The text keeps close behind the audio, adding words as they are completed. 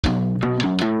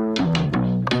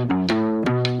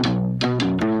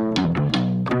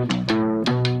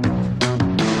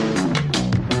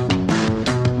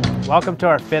Welcome to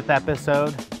our 5th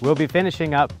episode. We'll be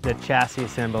finishing up the chassis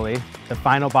assembly, the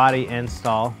final body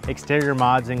install, exterior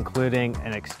mods including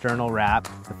an external wrap,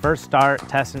 the first start,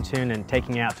 test and tune, and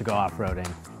taking it out to go off-roading.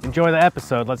 Enjoy the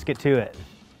episode, let's get to it.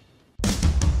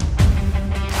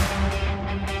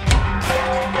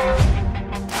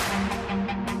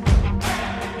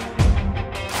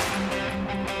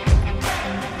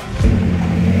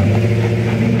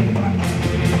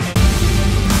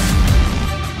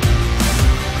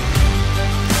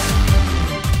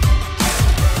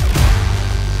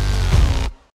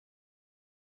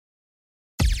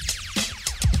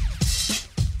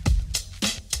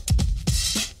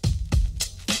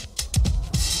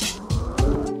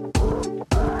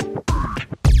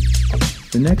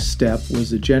 The next step was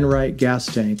the Generite gas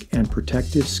tank and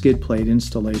protective skid plate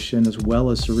installation, as well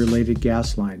as the related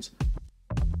gas lines.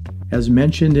 As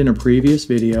mentioned in a previous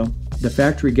video, the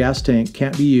factory gas tank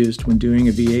can't be used when doing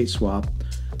a V8 swap,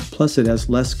 plus it has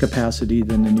less capacity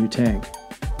than the new tank.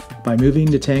 By moving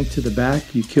the tank to the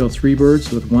back, you kill 3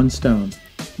 birds with 1 stone.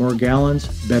 More gallons,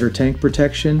 better tank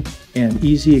protection, and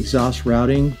easy exhaust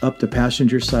routing up the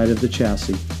passenger side of the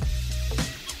chassis.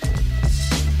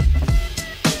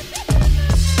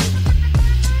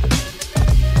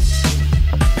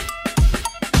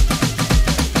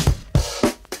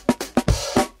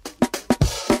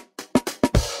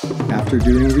 After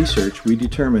doing research, we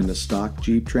determined the stock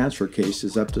Jeep transfer case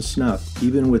is up to snuff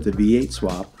even with the V8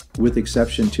 swap, with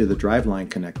exception to the driveline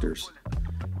connectors.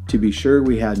 To be sure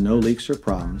we had no leaks or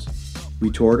problems,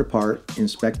 we tore it apart,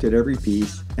 inspected every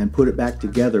piece, and put it back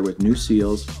together with new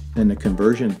seals and the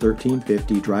conversion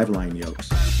 1350 driveline yokes.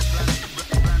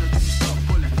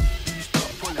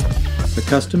 The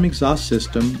custom exhaust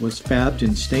system was fabbed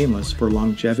in stainless for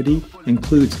longevity,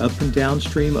 includes up and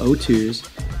downstream O2s,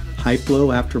 high flow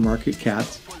aftermarket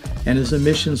cats, and is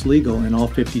emissions legal in all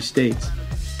 50 states.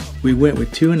 We went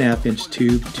with 2.5-inch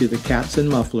tube to the cats and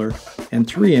muffler, and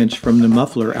 3-inch from the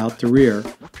muffler out the rear,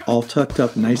 all tucked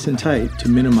up nice and tight to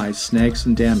minimize snags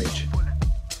and damage.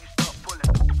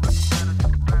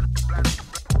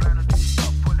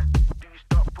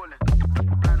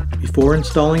 Before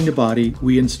installing the body,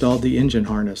 we installed the engine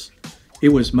harness. It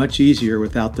was much easier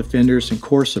without the fenders and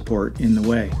core support in the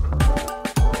way.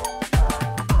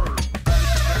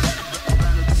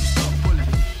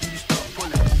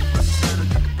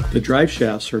 The drive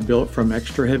shafts are built from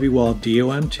extra heavy wall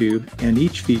DOM tube and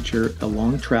each feature a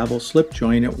long travel slip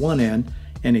joint at one end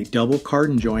and a double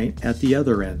cardan joint at the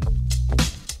other end.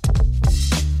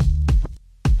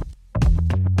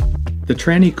 The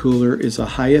tranny cooler is a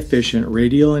high efficient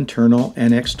radial internal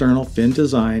and external fin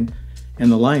design, and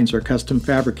the lines are custom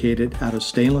fabricated out of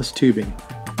stainless tubing.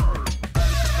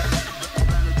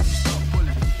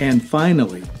 And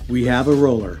finally, we have a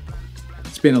roller.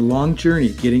 It's been a long journey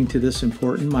getting to this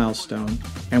important milestone,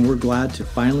 and we're glad to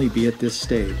finally be at this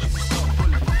stage.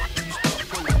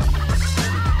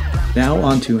 Now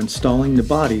on to installing the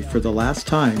body for the last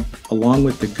time, along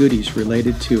with the goodies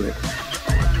related to it.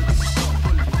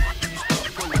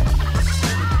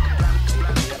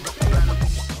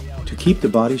 To keep the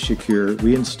body secure,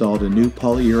 we installed a new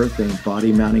polyurethane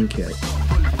body mounting kit.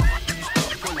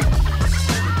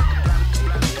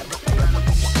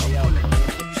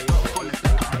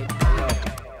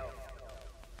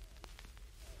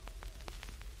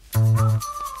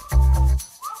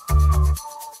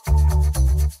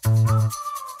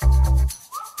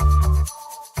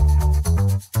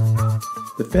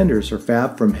 The fenders are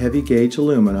fabbed from heavy gauge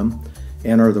aluminum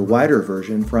and are the wider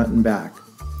version front and back.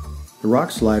 The rock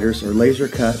sliders are laser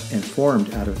cut and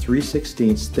formed out of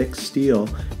 3/16 thick steel,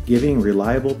 giving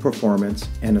reliable performance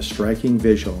and a striking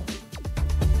visual.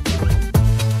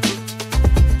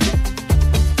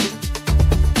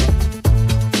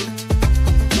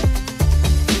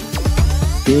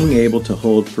 Being able to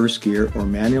hold first gear or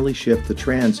manually shift the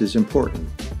trans is important,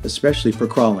 especially for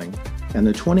crawling, and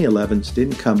the 2011s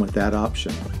didn't come with that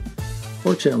option.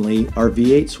 Fortunately, our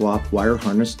V8 swap wire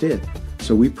harness did,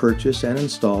 so we purchased and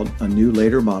installed a new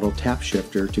later model tap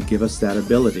shifter to give us that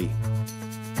ability.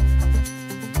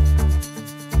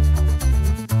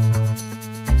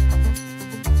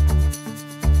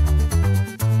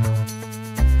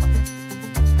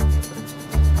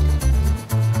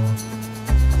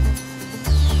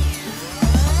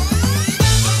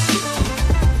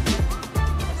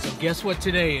 Guess what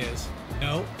today is?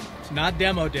 No, it's not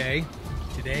demo day.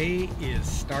 Today is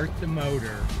start the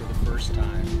motor for the first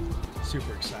time.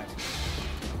 Super excited.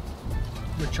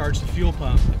 I'm gonna charge the fuel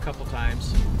pump a couple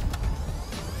times.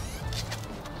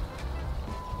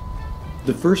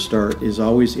 The first start is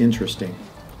always interesting.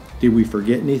 Did we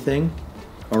forget anything?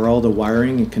 Are all the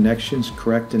wiring and connections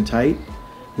correct and tight?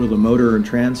 Will the motor and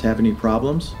trans have any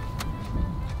problems?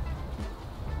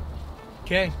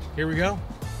 Okay, here we go.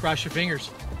 Cross your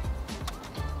fingers.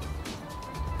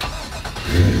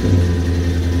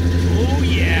 Oh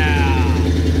yeah!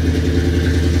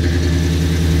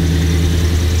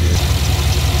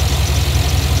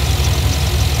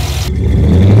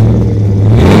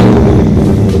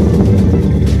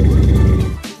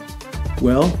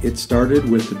 Well, it started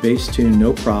with the bass tune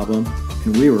no problem,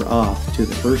 and we were off to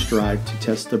the first drive to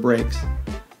test the brakes.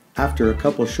 After a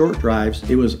couple short drives,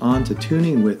 it was on to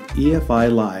tuning with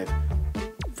EFI Live.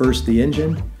 First the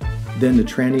engine, then the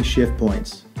tranny shift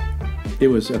points. It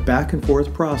was a back and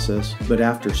forth process, but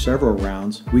after several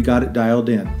rounds, we got it dialed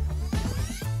in.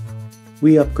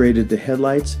 We upgraded the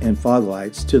headlights and fog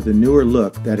lights to the newer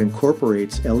look that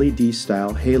incorporates LED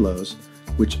style halos,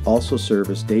 which also serve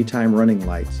as daytime running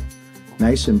lights.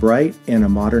 Nice and bright and a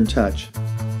modern touch.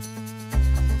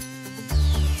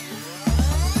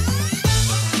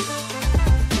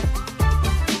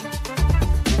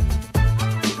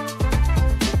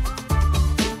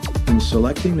 In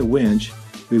selecting the winch,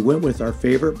 we went with our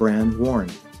favorite brand, Warn.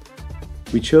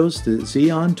 We chose the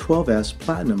Xeon 12S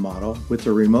Platinum model with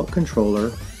a remote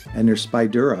controller and their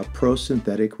Spydura Pro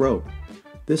synthetic rope.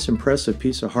 This impressive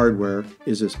piece of hardware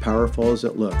is as powerful as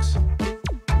it looks.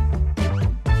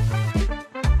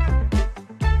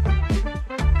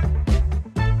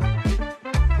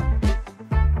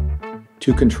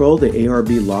 To control the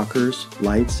ARB lockers,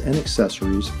 lights, and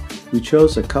accessories, we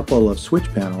chose a couple of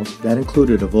switch panels that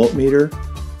included a voltmeter,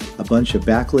 a bunch of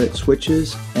backlit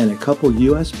switches, and a couple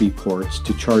USB ports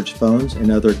to charge phones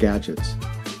and other gadgets.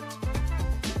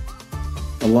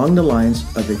 Along the lines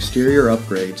of exterior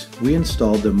upgrades, we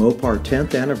installed the Mopar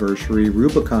 10th anniversary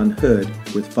Rubicon hood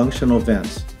with functional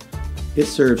vents. It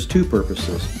serves two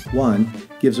purposes. One,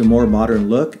 gives a more modern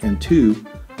look, and two,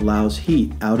 allows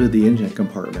heat out of the engine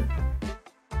compartment.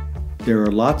 There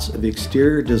are lots of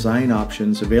exterior design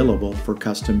options available for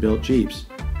custom-built Jeeps.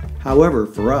 However,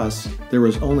 for us, there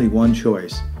was only one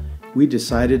choice. We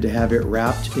decided to have it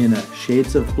wrapped in a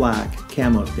shades of black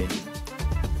camo theme.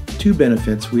 Two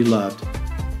benefits we loved.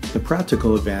 The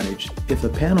practical advantage: if a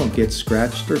panel gets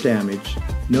scratched or damaged,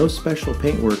 no special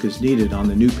paintwork is needed on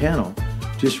the new panel,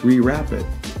 just rewrap it.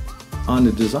 On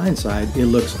the design side, it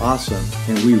looks awesome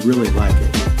and we really like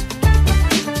it.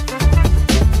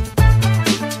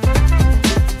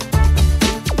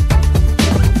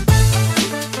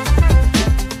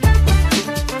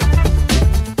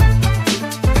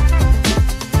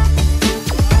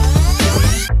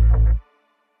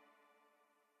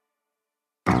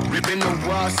 Been a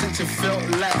while since it felt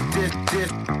like this.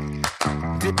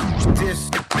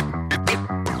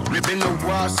 Been a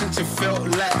while since it felt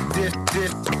like this.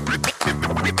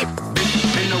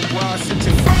 Been a while since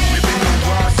it felt like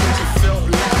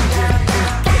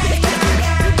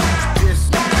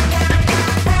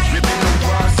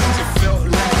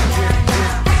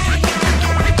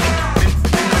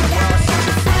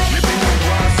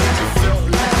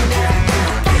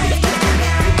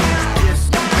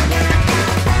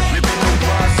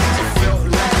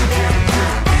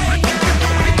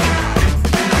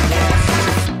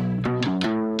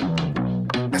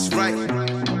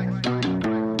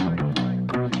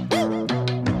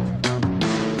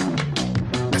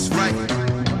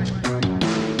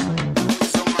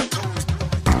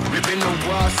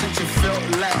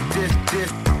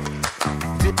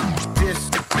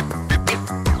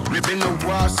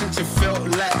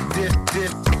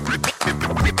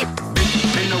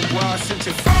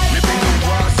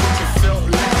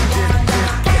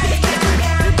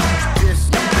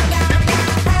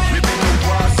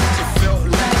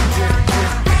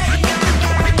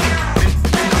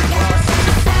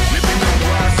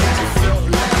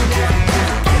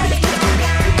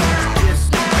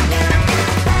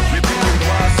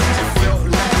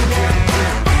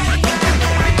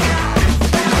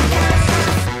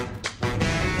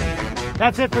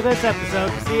That's it for this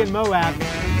episode. See you in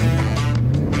MOAB.